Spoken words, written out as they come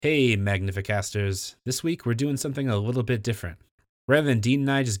Hey, Magnificasters. This week we're doing something a little bit different. Rather than Dean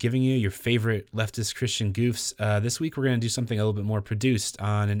and I just giving you your favorite leftist Christian goofs, this week we're going to do something a little bit more produced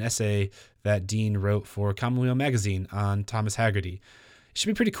on an essay that Dean wrote for Commonweal magazine on Thomas Hagerty. It should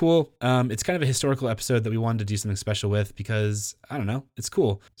be pretty cool. It's kind of a historical episode that we wanted to do something special with because, I don't know, it's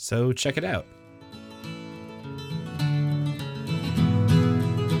cool. So check it out.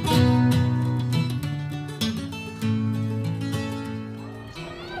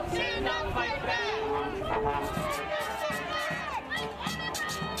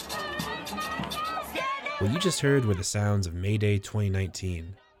 What you just heard were the sounds of May Day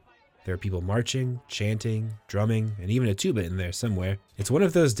 2019. There are people marching, chanting, drumming, and even a tuba in there somewhere. It's one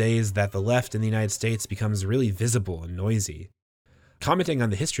of those days that the left in the United States becomes really visible and noisy. Commenting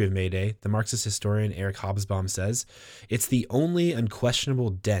on the history of May Day, the Marxist historian Eric Hobsbawm says, "It's the only unquestionable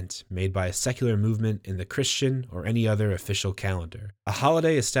dent made by a secular movement in the Christian or any other official calendar. A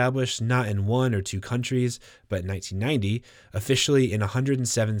holiday established not in one or two countries, but in 1990, officially in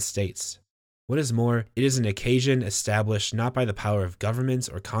 107 states. What is more, it is an occasion established not by the power of governments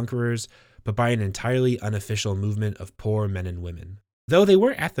or conquerors, but by an entirely unofficial movement of poor men and women." Though they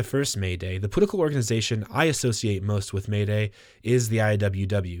were at the first May Day, the political organization I associate most with May Day is the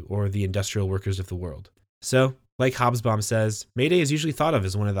IWW, or the Industrial Workers of the World. So, like Hobsbawm says, May Day is usually thought of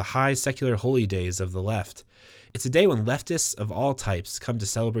as one of the high secular holy days of the left. It's a day when leftists of all types come to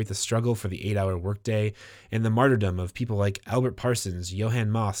celebrate the struggle for the 8-hour workday and the martyrdom of people like Albert Parsons,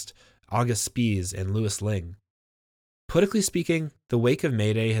 Johann Most, August Spies, and Louis Ling. Politically speaking, the wake of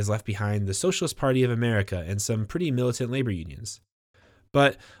May Day has left behind the Socialist Party of America and some pretty militant labor unions.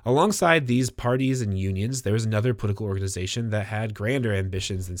 But alongside these parties and unions, there was another political organization that had grander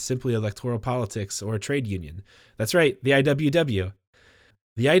ambitions than simply electoral politics or a trade union. That's right, the IWW.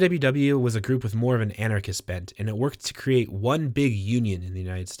 The IWW was a group with more of an anarchist bent, and it worked to create one big union in the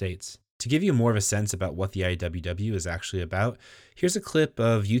United States. To give you more of a sense about what the IWW is actually about, here's a clip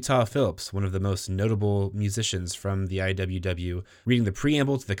of Utah Phillips, one of the most notable musicians from the IWW, reading the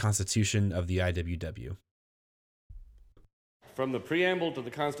preamble to the Constitution of the IWW. From the preamble to the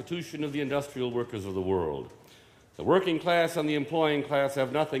Constitution of the Industrial Workers of the World. The working class and the employing class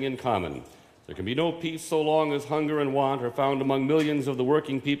have nothing in common. There can be no peace so long as hunger and want are found among millions of the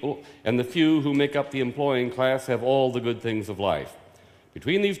working people, and the few who make up the employing class have all the good things of life.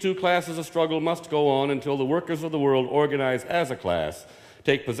 Between these two classes, a struggle must go on until the workers of the world organize as a class,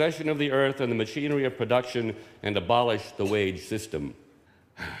 take possession of the earth and the machinery of production, and abolish the wage system.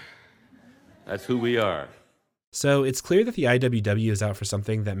 That's who we are. So it's clear that the IWW is out for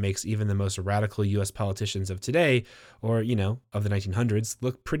something that makes even the most radical U.S. politicians of today, or, of the 1900s,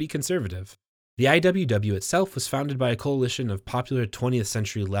 look pretty conservative. The IWW itself was founded by a coalition of popular 20th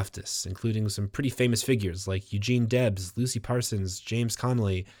century leftists, including some pretty famous figures like Eugene Debs, Lucy Parsons, James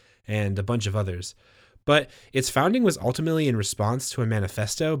Connolly, and a bunch of others. But its founding was ultimately in response to a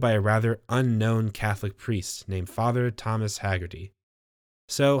manifesto by a rather unknown Catholic priest named Father Thomas Hagerty.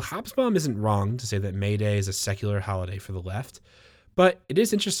 So Hobsbawm isn't wrong to say that May Day is a secular holiday for the left, but it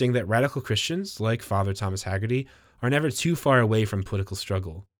is interesting that radical Christians like Father Thomas Hagerty are never too far away from political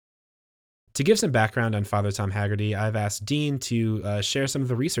struggle. To give some background on Father Tom Hagerty, I've asked Dean to share some of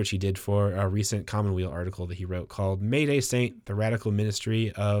the research he did for a recent Commonweal article that he wrote called May Day Saint, the Radical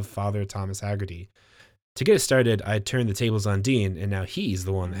Ministry of Father Thomas Hagerty. To get us started, I turned the tables on Dean, and now he's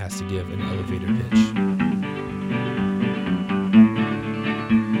the one that has to give an elevator pitch.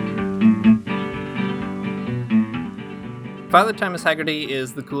 Father Thomas Hagerty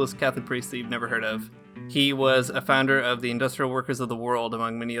is the coolest Catholic priest that you've never heard of. He was a founder of the Industrial Workers of the World,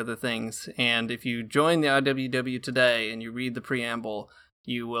 among many other things. And if you join the IWW today and you read the preamble,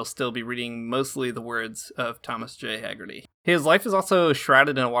 you will still be reading mostly the words of Thomas J. Hagerty. His life is also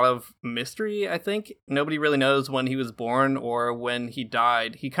shrouded in a lot of mystery, I think. Nobody really knows when he was born or when he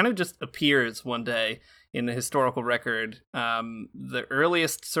died. He kind of just appears one day in the historical record. The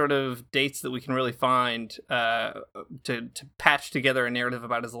earliest sort of dates that we can really find to patch together a narrative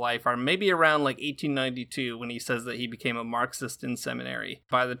about his life are maybe around like 1892 when he says that he became a Marxist in seminary.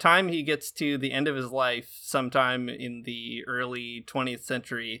 By the time he gets to the end of his life, sometime in the early 20th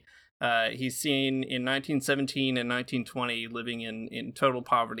century, he's seen in 1917 and 1920 living in total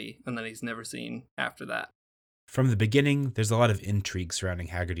poverty, and then he's never seen after that. From the beginning, there's a lot of intrigue surrounding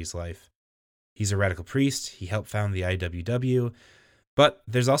Hagerty's life. He's a radical priest, he helped found the IWW, but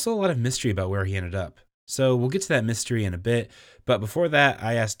there's also a lot of mystery about where he ended up. So we'll get to that mystery in a bit, but before that,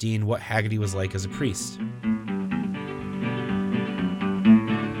 I asked Dean what Hagerty was like as a priest.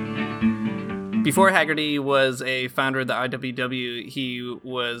 Before Hagerty was a founder of the IWW, he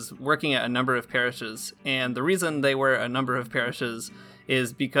was working at a number of parishes. And the reason they were a number of parishes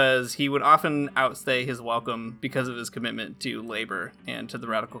is because he would often outstay his welcome because of his commitment to labor and to the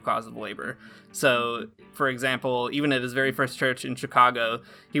radical cause of labor. So, for example, even at his very first church in Chicago,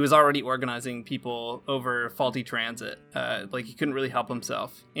 he was already organizing people over faulty transit. Like, he couldn't really help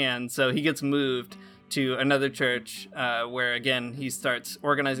himself. And so he gets moved to another church where, again, he starts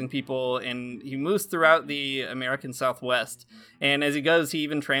organizing people, and he moves throughout the American Southwest. And as he goes, he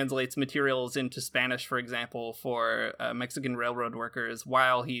even translates materials into Spanish, for example, for Mexican railroad workers,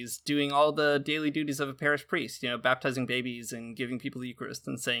 while he's doing all the daily duties of a parish priest, baptizing babies and giving people the Eucharist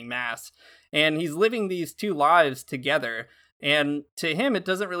and saying Mass. And he's living these two lives together. And to him, it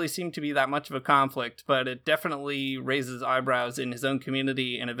doesn't really seem to be that much of a conflict, but it definitely raises eyebrows in his own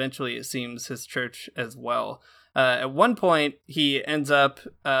community, and eventually it seems his church as well. At one point, he ends up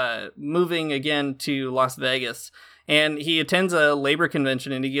moving again to Las Vegas, and he attends a labor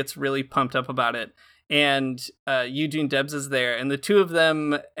convention, and he gets really pumped up about it. And Eugene Debs is there, and the two of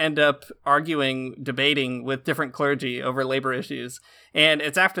them end up debating with different clergy over labor issues. And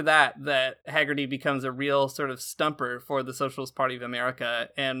it's after that Hagerty becomes a real sort of stumper for the Socialist Party of America.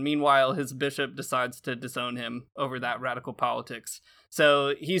 And meanwhile, his bishop decides to disown him over that radical politics.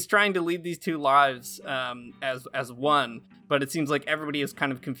 So he's trying to lead these two lives as one, but it seems like everybody is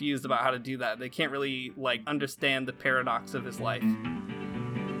kind of confused about how to do that. They can't really understand the paradox of his life.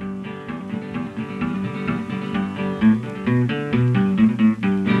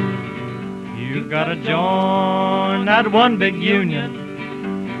 You've got to join that one big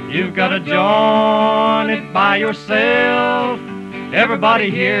union. You've got to join it by yourself. Everybody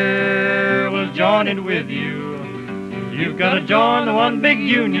here will join it with you. You've got to join the one big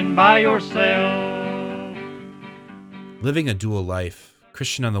union by yourself. Living a dual life,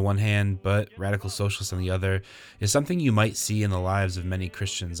 Christian on the one hand, but radical socialist on the other, is something you might see in the lives of many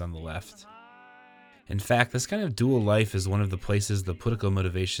Christians on the left. In fact, this kind of dual life is one of the places the political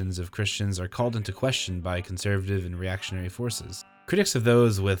motivations of Christians are called into question by conservative and reactionary forces. Critics of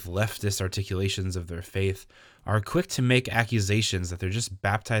those with leftist articulations of their faith are quick to make accusations that they're just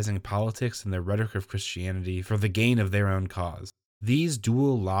baptizing politics and the rhetoric of Christianity for the gain of their own cause. These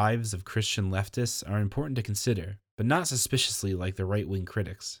dual lives of Christian leftists are important to consider, but not suspiciously like the right-wing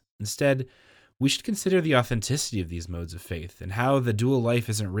critics. Instead, we should consider the authenticity of these modes of faith and how the dual life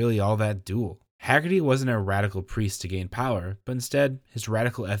isn't really all that dual. Hagerty wasn't a radical priest to gain power, but instead, his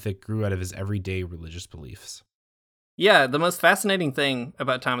radical ethic grew out of his everyday religious beliefs. Yeah, the most fascinating thing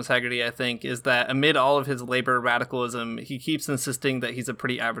about Thomas Hagerty, I think, is that amid all of his labor radicalism, he keeps insisting that he's a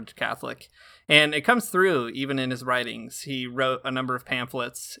pretty average Catholic. And it comes through even in his writings. He wrote a number of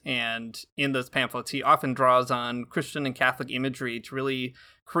pamphlets, and in those pamphlets, he often draws on Christian and Catholic imagery to really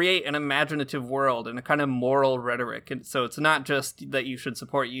create an imaginative world and a kind of moral rhetoric. And so it's not just that you should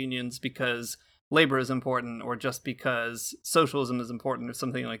support unions because labor is important or just because socialism is important or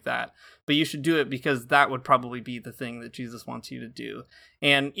something like that. But you should do it because that would probably be the thing that Jesus wants you to do.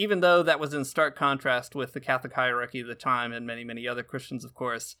 And even though that was in stark contrast with the Catholic hierarchy of the time and many, many other Christians, of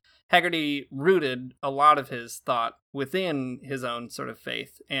course, Hagerty rooted a lot of his thought within his own sort of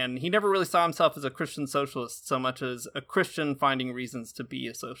faith. And he never really saw himself as a Christian socialist so much as a Christian finding reasons to be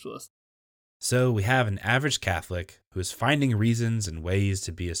a socialist. So we have an average Catholic who is finding reasons and ways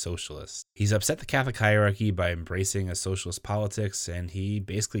to be a socialist. He's upset the Catholic hierarchy by embracing a socialist politics, and he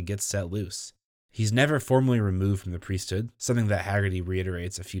basically gets set loose. He's never formally removed from the priesthood, something that Hagerty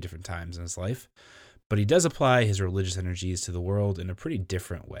reiterates a few different times in his life, but he does apply his religious energies to the world in a pretty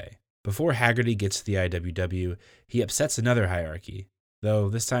different way. Before Hagerty gets to the IWW, he upsets another hierarchy, though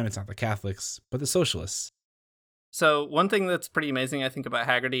this time it's not the Catholics, but the socialists. So one thing that's pretty amazing, I think, about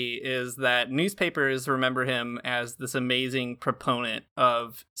Hagerty is that newspapers remember him as this amazing proponent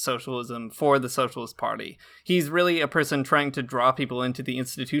of socialism for the Socialist Party. He's really a person trying to draw people into the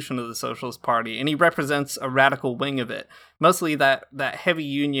institution of the Socialist Party, and he represents a radical wing of it. Mostly that heavy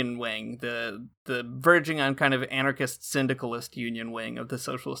union wing, the verging on kind of anarchist syndicalist union wing of the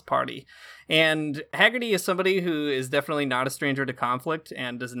Socialist Party. And Hagerty is somebody who is definitely not a stranger to conflict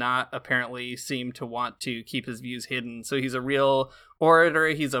and does not apparently seem to want to keep his views hidden. So he's a real orator,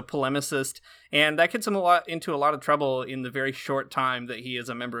 he's a polemicist, and that gets him into a lot of trouble in the very short time that he is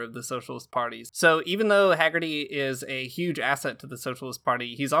a member of the Socialist Party. So even though Hagerty is a huge asset to the Socialist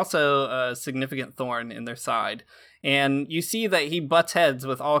Party, he's also a significant thorn in their side. And you see that he butts heads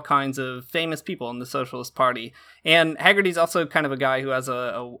with all kinds of famous people in the Socialist Party. And Hagerty's also kind of a guy who has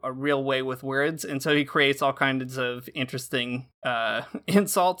a real way with words, and so he creates all kinds of interesting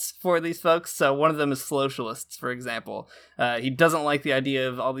insults for these folks. So one of them is socialists, for example. He doesn't like the idea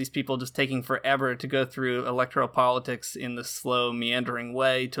of all these people just taking forever to go through electoral politics in the slow, meandering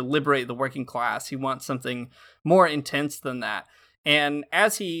way to liberate the working class. He wants something more intense than that. And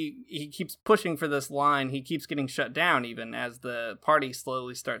as he keeps pushing for this line, he keeps getting shut down, even as the party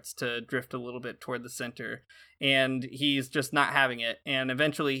slowly starts to drift a little bit toward the center. And he's just not having it. And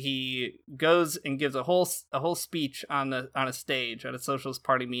eventually he goes and gives a whole speech on a stage at a Socialist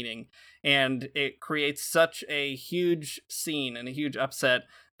Party meeting. And it creates such a huge scene and a huge upset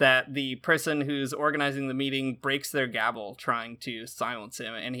that the person who's organizing the meeting breaks their gavel trying to silence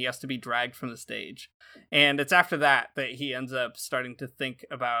him, and he has to be dragged from the stage. And it's after that he ends up starting to think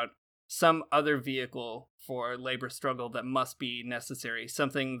about some other vehicle for labor struggle that must be necessary,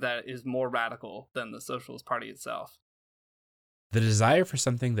 something that is more radical than the Socialist Party itself. The desire for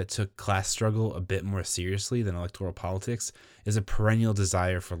something that took class struggle a bit more seriously than electoral politics is a perennial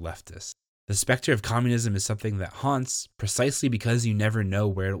desire for leftists. The specter of communism is something that haunts precisely because you never know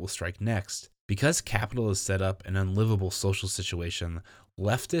where it will strike next. Because capital has set up an unlivable social situation,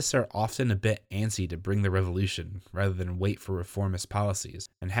 leftists are often a bit antsy to bring the revolution rather than wait for reformist policies,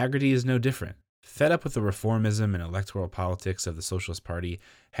 and Hagerty is no different. Fed up with the reformism and electoral politics of the Socialist Party,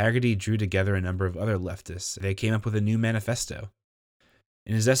 Hagerty drew together a number of other leftists. They came up with a new manifesto.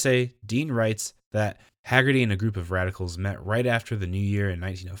 In his essay, Dean writes that Hagerty and a group of radicals met right after the new year in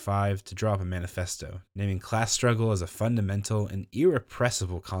 1905 to draw up a manifesto, naming class struggle as a fundamental and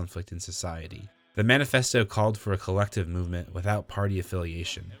irrepressible conflict in society. The manifesto called for a collective movement without party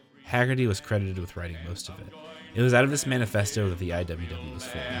affiliation. Hagerty was credited with writing most of it. It was out of this manifesto that the IWW was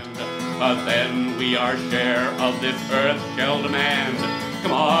formed. But then we our share of this earth shall demand.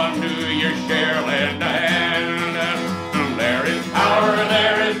 Come on, do your share, lend a hand. There is power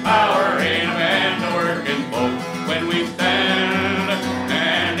in a band of working folks when we stand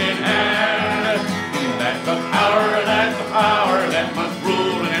hand in hand. That's the power that must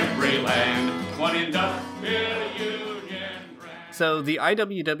rule in every land. One industrial union brand. So the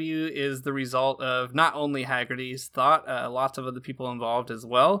IWW is the result of not only Hagerty's thought, lots of other people involved as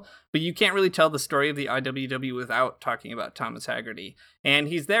well, but you can't really tell the story of the IWW without talking about Thomas Hagerty. And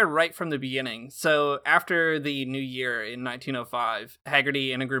he's there right from the beginning. So after the new year in 1905,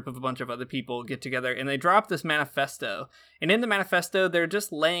 Hagerty and a bunch of other people get together and they draw up this manifesto. And in the manifesto, they're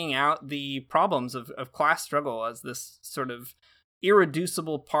just laying out the problems of class struggle as this sort of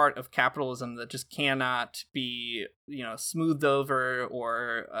irreducible part of capitalism that just cannot be, smoothed over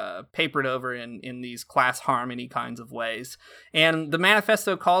or papered over in these class harmony kinds of ways. And the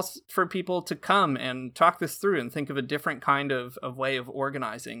manifesto calls for people to come and talk this through and think of a different kind of way of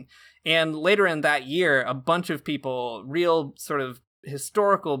organizing. And later in that year, a bunch of people, real sort of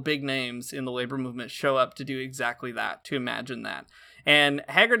historical big names in the labor movement, show up to do exactly that, to imagine that. And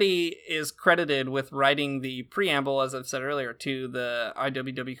Hagerty is credited with writing the preamble, as I've said earlier, to the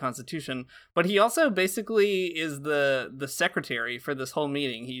IWW Constitution, but he also basically is the secretary for this whole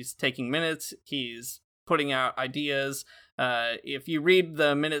meeting. He's taking minutes, he's putting out ideas. If you read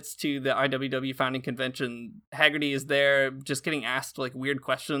the minutes to the IWW founding convention, Hagerty is there just getting asked like weird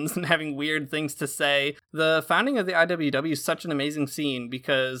questions and having weird things to say. The founding of the IWW is such an amazing scene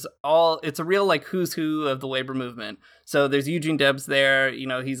because it's a real like who's who of the labor movement. So there's Eugene Debs there,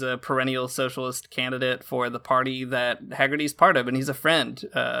 he's a perennial socialist candidate for the party that Hagerty's part of, and he's a friend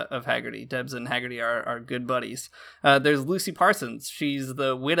of Hagerty. Debs and Hagerty are good buddies. There's Lucy Parsons. She's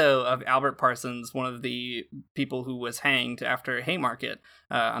the widow of Albert Parsons, one of the people who was hanged after Haymarket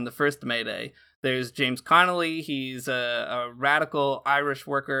on the first May Day. There's James Connolly. He's a radical Irish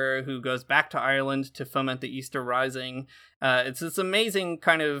worker who goes back to Ireland to foment the Easter Rising. It's this amazing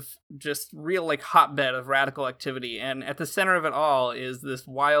kind of just real like hotbed of radical activity. And at the center of it all is this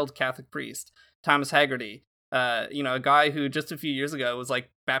wild Catholic priest, Thomas Hagerty. A guy who just a few years ago was like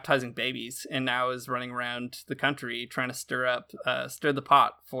baptizing babies and now is running around the country trying to stir the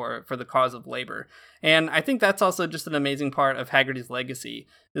pot for the cause of labor. And I think that's also just an amazing part of Hagerty's legacy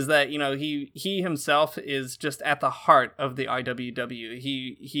is that, he himself is just at the heart of the IWW.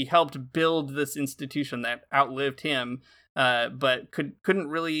 He helped build this institution that outlived him, but couldn't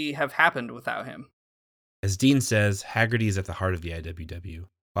really have happened without him. As Dean says, Hagerty is at the heart of the IWW.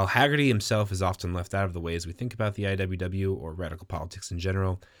 While Hagerty himself is often left out of the ways we think about the IWW or radical politics in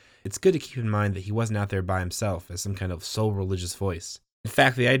general, it's good to keep in mind that he wasn't out there by himself as some kind of sole religious voice. In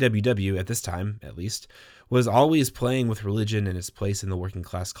fact, the IWW, at this time, at least, was always playing with religion and its place in the working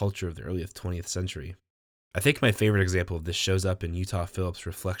class culture of the early 20th century. I think my favorite example of this shows up in Utah Phillips'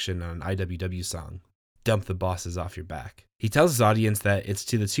 reflection on an IWW song, Dump the Bosses Off Your Back. He tells his audience that it's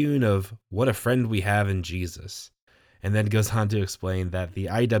to the tune of What a Friend We Have in Jesus, and then goes on to explain that the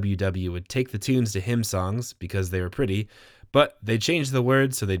IWW would take the tunes to hymn songs because they were pretty, but they'd change the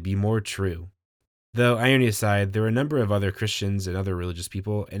words so they'd be more true. Though, irony aside, there were a number of other Christians and other religious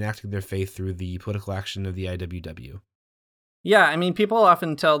people enacting their faith through the political action of the IWW. Yeah, I mean, people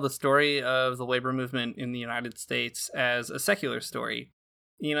often tell the story of the labor movement in the United States as a secular story.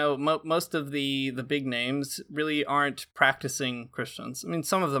 You know, most of the big names really aren't practicing Christians. I mean,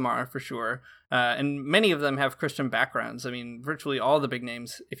 some of them are for sure, and many of them have Christian backgrounds. I mean, virtually all the big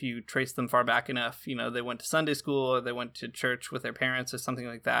names, if you trace them far back enough, you know, they went to Sunday school or they went to church with their parents or something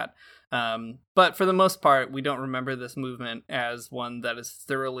like that. But for the most part, we don't remember this movement as one that is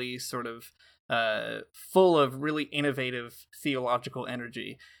thoroughly sort of full of really innovative theological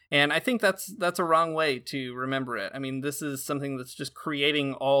energy. And I think that's a wrong way to remember it. I mean, this is something that's just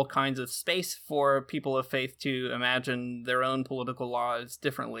creating all kinds of space for people of faith to imagine their own political laws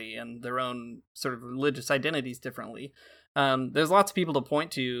differently and their own sort of religious identities differently. There's lots of people to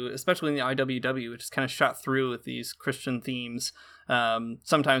point to, especially in the IWW, which is kind of shot through with these Christian themes,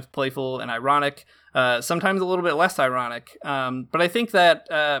 sometimes playful and ironic, sometimes a little bit less ironic. But I think that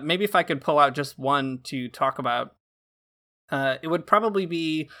maybe if I could pull out just one to talk about, it would probably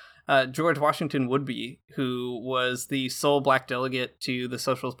be George Washington Woodbey, who was the sole black delegate to the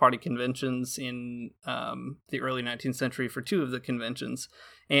Socialist Party conventions in the early 19th century for two of the conventions.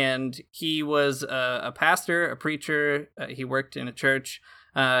 And he was a pastor, a preacher. He worked in a church.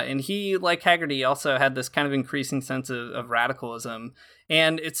 And he, like Hagerty, also had this kind of increasing sense of radicalism.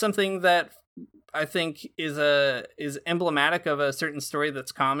 And it's something that I think is emblematic of a certain story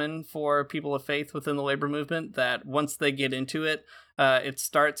that's common for people of faith within the labor movement, that once they get into it, it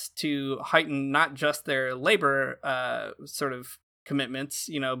starts to heighten not just their labor sort of commitments.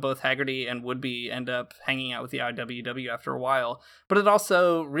 You know, both Hagerty and Woodbey end up hanging out with the IWW after a while, but it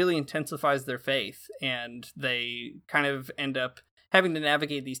also really intensifies their faith, and they kind of end up having to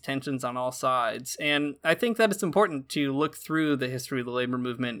navigate these tensions on all sides. And I think that it's important to look through the history of the labor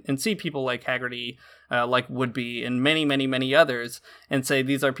movement and see people like Hagerty, like Woodbey, and many, many, many others, and say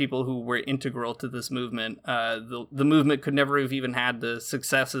these are people who were integral to this movement. The movement could never have even had the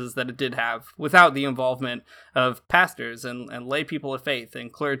successes that it did have without the involvement of pastors and lay people of faith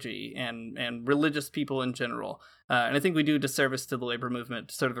and clergy and religious people in general. And I think we do disservice to the labor movement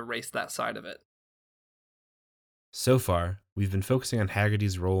to sort of erase that side of it. So far, we've been focusing on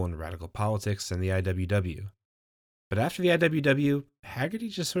Hagerty's role in radical politics and the IWW. But after the IWW, Hagerty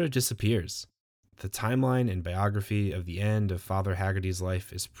just sort of disappears. The timeline and biography of the end of Father Hagerty's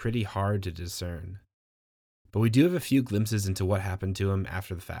life is pretty hard to discern. But we do have a few glimpses into what happened to him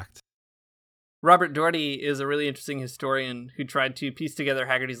after the fact. Robert Doherty is a really interesting historian who tried to piece together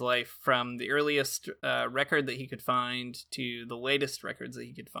Hagerty's life from the earliest record that he could find to the latest records that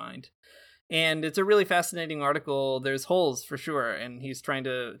he could find. And it's a really fascinating article. There's holes for sure, and he's trying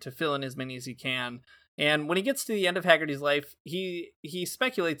to fill in as many as he can. And when he gets to the end of Hagerty's life, he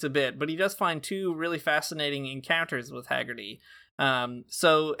speculates a bit, but he does find two really fascinating encounters with Hagerty.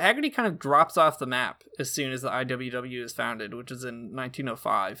 So Hagerty kind of drops off the map as soon as the IWW is founded, which is in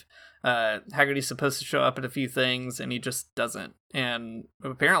 1905. Hagerty's supposed to show up at a few things, and he just doesn't. And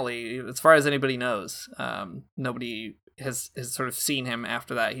apparently, as far as anybody knows, nobody has sort of seen him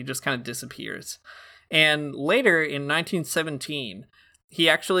after that. He just kind of disappears. And later in 1917, he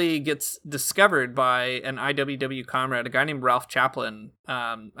actually gets discovered by an IWW comrade, a guy named Ralph Chaplin.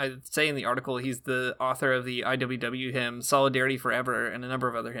 I say in the article he's the author of the IWW hymn Solidarity Forever and a number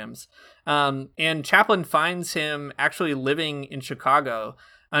of other hymns. And Chaplin finds him actually living in Chicago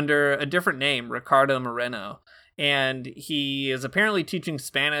under a different name, Ricardo Moreno. And he is apparently teaching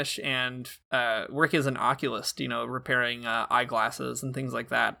Spanish and working as an oculist, you know, repairing eyeglasses and things like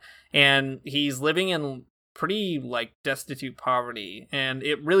that. And he's living in pretty, like, destitute poverty. And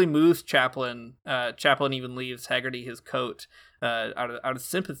it really moves Chaplin. Chaplin even leaves Hagerty his coat out of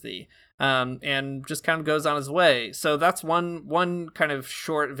sympathy, and just kind of goes on his way. So that's one kind of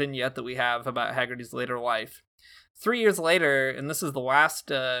short vignette that we have about Hagerty's later life. 3 years later, and this is the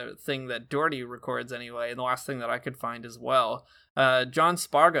last thing that Doherty records anyway, and the last thing that I could find as well, John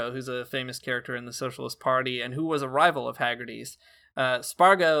Spargo, who's a famous character in the Socialist Party and who was a rival of Hagerty's,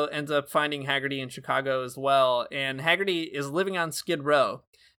 Spargo ends up finding Hagerty in Chicago as well, and Hagerty is living on Skid Row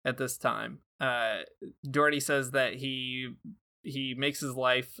at this time. Doherty says that he makes his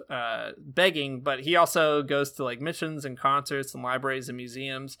life begging, but he also goes to like missions and concerts and libraries and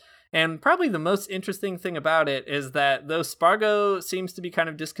museums. And probably the most interesting thing about it is that though Spargo seems to be kind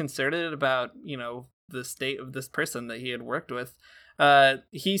of disconcerted about, you know, the state of this person that he had worked with,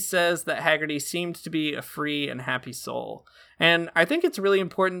 he says that Hagerty seemed to be a free and happy soul. And I think it's really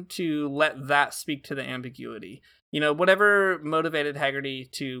important to let that speak to the ambiguity. You know, whatever motivated Hagerty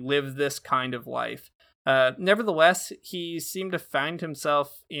to live this kind of life, nevertheless, he seemed to find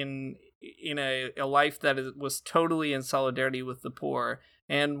himself in a life that was totally in solidarity with the poor,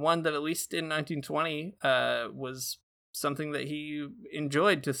 and one that at least in 1920 was something that he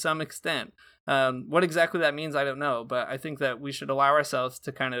enjoyed to some extent. What exactly that means, I don't know, but I think that we should allow ourselves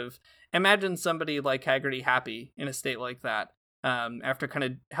to kind of imagine somebody like Hagerty happy in a state like that, after kind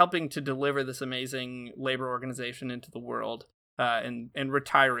of helping to deliver this amazing labor organization into the world, and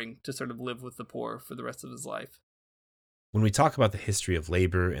retiring to sort of live with the poor for the rest of his life. When we talk about the history of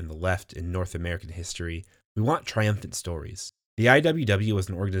labor and the left in North American history, we want triumphant stories. The IWW was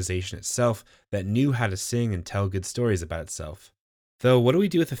an organization itself that knew how to sing and tell good stories about itself. Though, what do we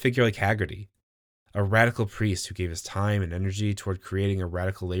do with a figure like Hagerty? A radical priest who gave his time and energy toward creating a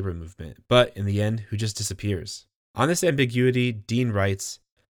radical labor movement, but in the end, who just disappears. On this ambiguity, Dean writes,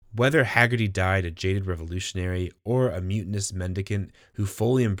 whether Hagerty died a jaded revolutionary or a mutinous mendicant who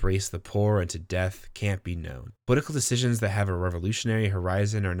fully embraced the poor unto death can't be known. Political decisions that have a revolutionary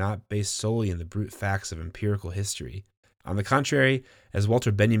horizon are not based solely in the brute facts of empirical history. On the contrary, as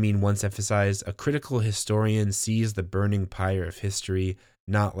Walter Benjamin once emphasized, a critical historian sees the burning pyre of history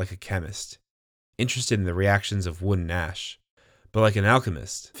not like a chemist, interested in the reactions of wood and ash, but like an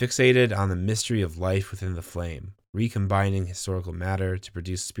alchemist, fixated on the mystery of life within the flame, recombining historical matter to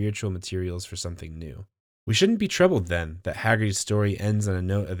produce spiritual materials for something new. We shouldn't be troubled, then, that Hagerty's story ends on a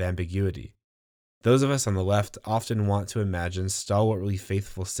note of ambiguity. Those of us on the left often want to imagine stalwartly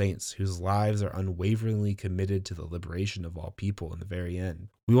faithful saints whose lives are unwaveringly committed to the liberation of all people in the very end.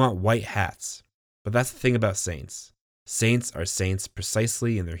 We want white hats. But that's the thing about saints. Saints are saints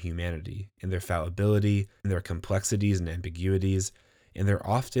precisely in their humanity, in their fallibility, in their complexities and ambiguities, in their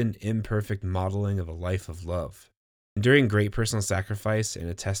often imperfect modeling of a life of love. Enduring great personal sacrifice and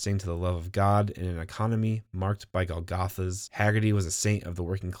attesting to the love of God in an economy marked by Golgothas, Hagerty was a saint of the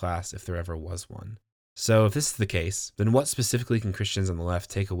working class if there ever was one. So if this is the case, then what specifically can Christians on the left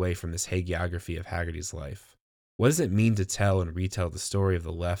take away from this hagiography of Hagerty's life? What does it mean to tell and retell the story of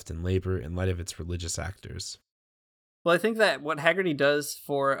the left and labor in light of its religious actors? Well, I think that what Hagerty does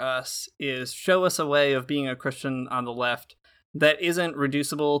for us is show us a way of being a Christian on the left that isn't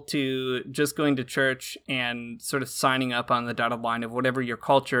reducible to just going to church and sort of signing up on the dotted line of whatever your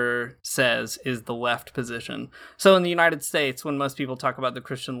culture says is the left position. So in the United States, when most people talk about the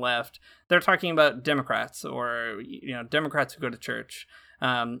Christian left, they're talking about Democrats or, Democrats who go to church.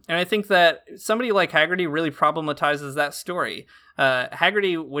 And I think that somebody like Hagerty really problematizes that story.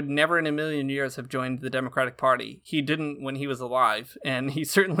 Hagerty would never in a million years have joined the Democratic Party. He didn't when he was alive, and he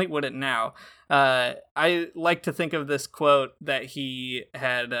certainly wouldn't now. I like to think of this quote that he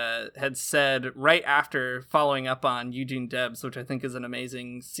had said right after following up on Eugene Debs, which I think is an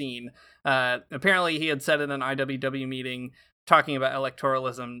amazing scene. Apparently, he had said in an IWW meeting, talking about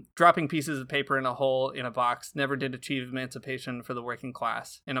electoralism, dropping pieces of paper in a hole in a box never did achieve emancipation for the working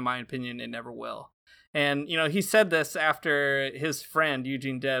class. And in my opinion, it never will. And, he said this after his friend,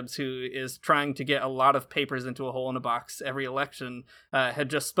 Eugene Debs, who is trying to get a lot of papers into a hole in a box every election, had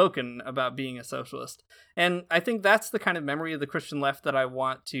just spoken about being a socialist. And I think that's the kind of memory of the Christian left that I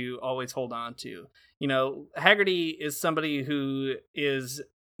want to always hold on to. Hagerty is somebody who is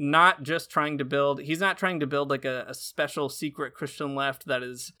not just trying to build, he's not trying to build like a special secret Christian left that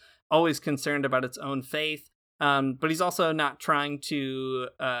is always concerned about its own faith. But he's also not trying to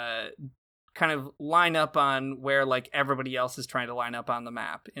kind of line up on where like everybody else is trying to line up on the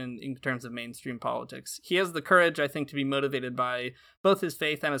map in terms of mainstream politics. He has the courage, I think, to be motivated by both his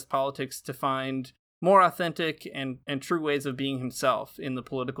faith and his politics to find more authentic and true ways of being himself in the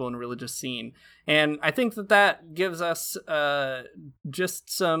political and religious scene. And I think that gives us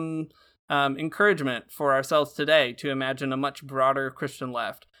just some encouragement for ourselves today to imagine a much broader Christian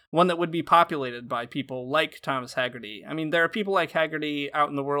left, one that would be populated by people like Thomas Hagerty. I mean, there are people like Hagerty out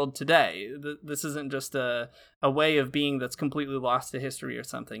in the world today. This isn't just a way of being that's completely lost to history or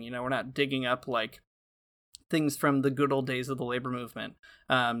something. We're not digging up like things from the good old days of the labor movement.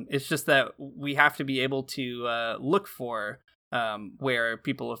 It's just that we have to be able to look for where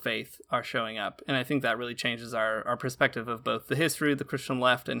people of faith are showing up. And I think that really changes our perspective of both the history of the Christian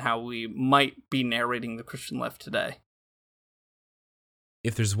left and how we might be narrating the Christian left today.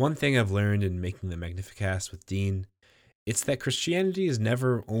 If there's one thing I've learned in making the Magnificast with Dean, it's that Christianity is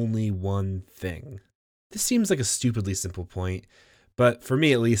never only one thing. This seems like a stupidly simple point, but for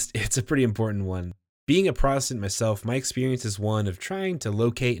me at least, it's a pretty important one. Being a Protestant myself, my experience is one of trying to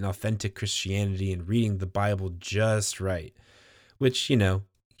locate an authentic Christianity and reading the Bible just right, which,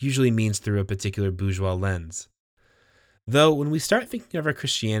 usually means through a particular bourgeois lens. Though, when we start thinking of our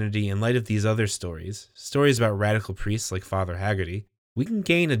Christianity in light of these other stories about radical priests like Father Hagerty, we can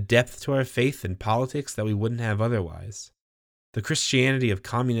gain a depth to our faith and politics that we wouldn't have otherwise. The Christianity of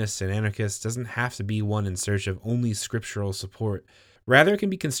communists and anarchists doesn't have to be one in search of only scriptural support. Rather, it can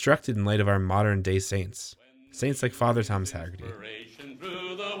be constructed in light of our modern-day saints. Saints like Father Thomas Hagerty. Inspiration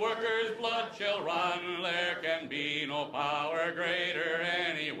through the workers' blood shall run. There can be no power greater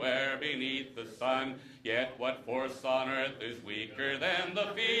anywhere beneath the sun. Yet what force on earth is weaker than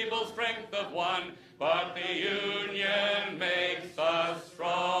the feeble strength of one? But the union makes us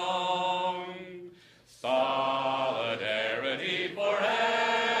strong. Solidarity forever.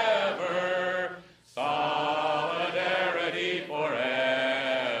 Solidarity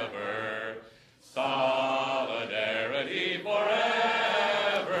forever. Solidarity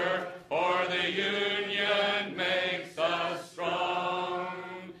forever. For the union makes us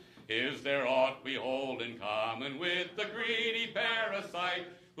strong. Is there aught we hold in common with the greedy parasite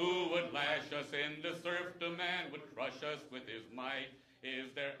who would lash us into serfdom and would crush us with his might?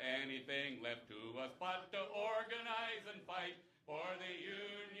 Is there anything left to us but to organize and fight? For the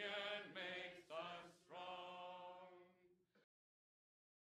union may